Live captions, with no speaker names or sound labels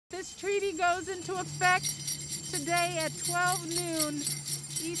This treaty goes into effect today at 12 noon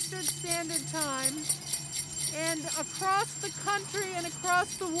Eastern Standard Time. And across the country and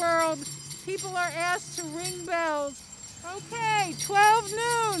across the world, people are asked to ring bells. Okay, 12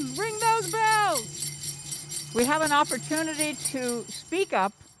 noon, ring those bells. We have an opportunity to speak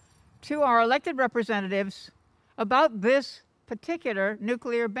up to our elected representatives about this particular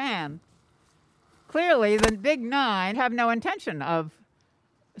nuclear ban. Clearly, the Big Nine have no intention of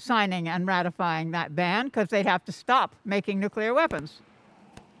signing and ratifying that ban because they'd have to stop making nuclear weapons.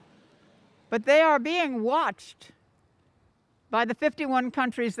 But they are being watched by the 51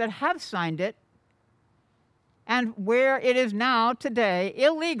 countries that have signed it, and where it is now today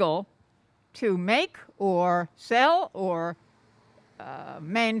illegal to make or sell or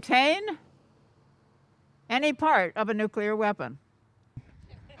maintain any part of a nuclear weapon.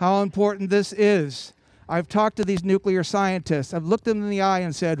 How important this is. I've talked to these nuclear scientists. I've looked them in the eye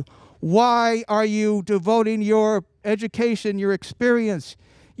and said, why are you devoting your education, your experience,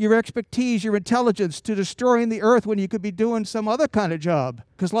 your expertise, your intelligence to destroying the earth when you could be doing some other kind of job?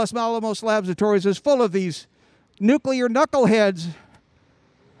 Because Los Alamos Laboratories is full of these nuclear knuckleheads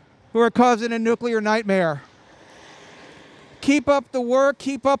who are causing a nuclear nightmare. Keep up the work,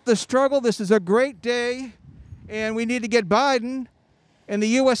 keep up the struggle. This is a great day, and we need to get Biden and the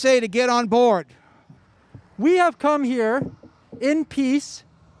USA to get on board. We have come here in peace.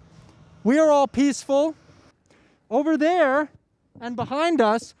 We are all peaceful. Over there and behind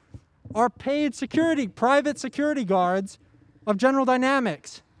us are paid security, private security guards of General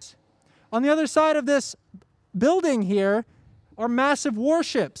Dynamics. On the other side of this building here are massive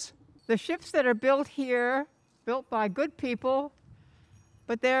warships. The ships that are built here, built by good people,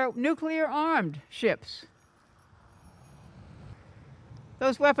 but they're nuclear-armed ships.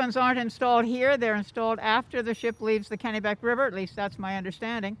 Those weapons aren't installed here. They're installed after the ship leaves the Kennebec River, at least that's my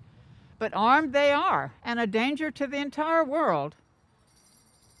understanding. But armed they are, and a danger to the entire world.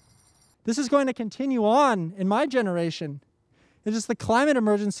 This is going to continue on in my generation. It is the climate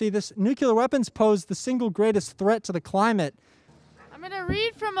emergency. This nuclear weapons pose the single greatest threat to the climate. I'm going to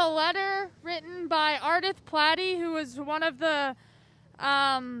read from a letter written by Ardeth Platte, who was one of the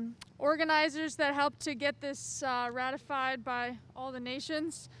organizers that helped to get this ratified by all the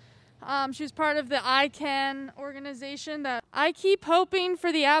nations. She was part of the ICAN organization. That I keep hoping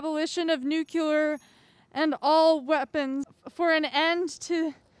for the abolition of nuclear and all weapons, for an end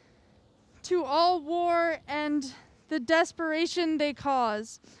to all war and the desperation they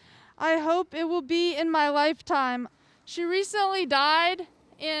cause. I hope it will be in my lifetime. She recently died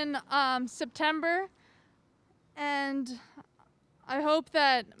in September, and I hope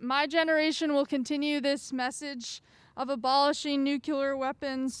that my generation will continue this message of abolishing nuclear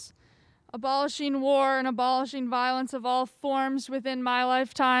weapons, abolishing war, and abolishing violence of all forms within my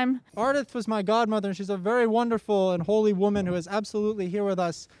lifetime. Ardeth was my godmother, and she's a very wonderful and holy woman who is absolutely here with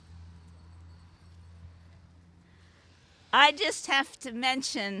us. I just have to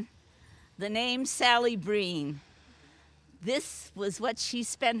mention the name Sally Breen. This was what she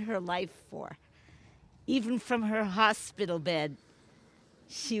spent her life for. Even from her hospital bed,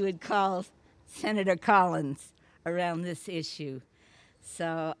 she would call Senator Collins around this issue.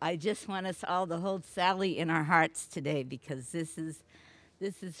 So I just want us all to hold Sally in our hearts today, because this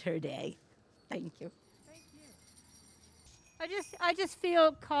is her day. Thank you. Thank you. I just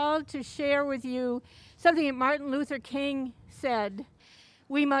feel called to share with you something that Martin Luther King said.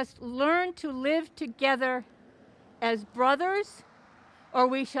 We must learn to live together as brothers, or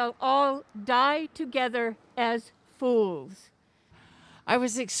we shall all die together as fools. I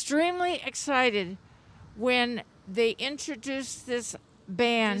was extremely excited when they introduced this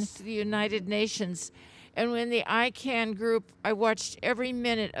ban to the United Nations, and when the ICAN group, I watched every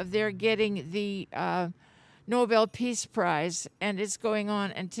minute of their getting the Nobel Peace Prize, and it's going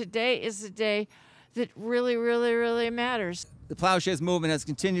on, and today is the day that really, really, really matters. The Plowshares movement has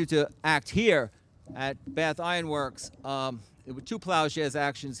continued to act here at Bath Iron Works. There were two Plowshares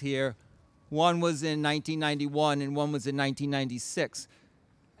actions here. One was in 1991 and one was in 1996.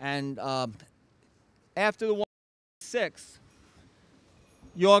 And after the 196,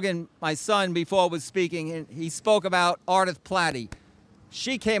 Jorgen, my son, before was speaking, and he spoke about Ardeth Platte.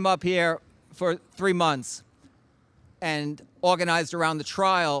 She came up here for 3 months and organized around the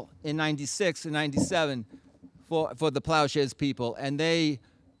trial in 96 and 97 for the Plowshares people. And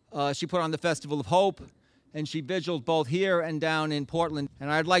she put on the Festival of Hope, and she vigiled both here and down in Portland.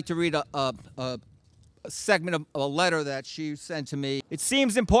 And I'd like to read a segment of a letter that she sent to me. It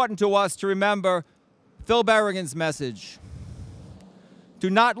seems important to us to remember Phil Berrigan's message. Do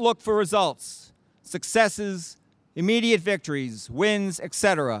not look for results, successes, immediate victories, wins,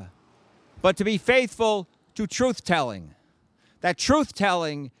 etc., but to be faithful to truth-telling. That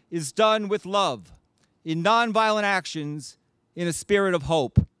truth-telling is done with love, in nonviolent actions, in a spirit of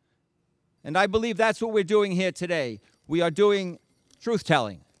hope. And I believe that's what we're doing here today. We are doing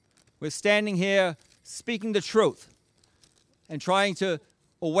truth-telling. We're standing here speaking the truth and trying to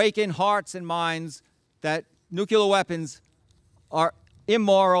awaken hearts and minds that nuclear weapons are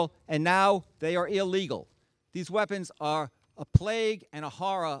immoral and now they are illegal. These weapons are a plague and a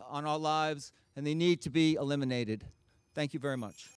horror on our lives, and they need to be eliminated. Thank you very much.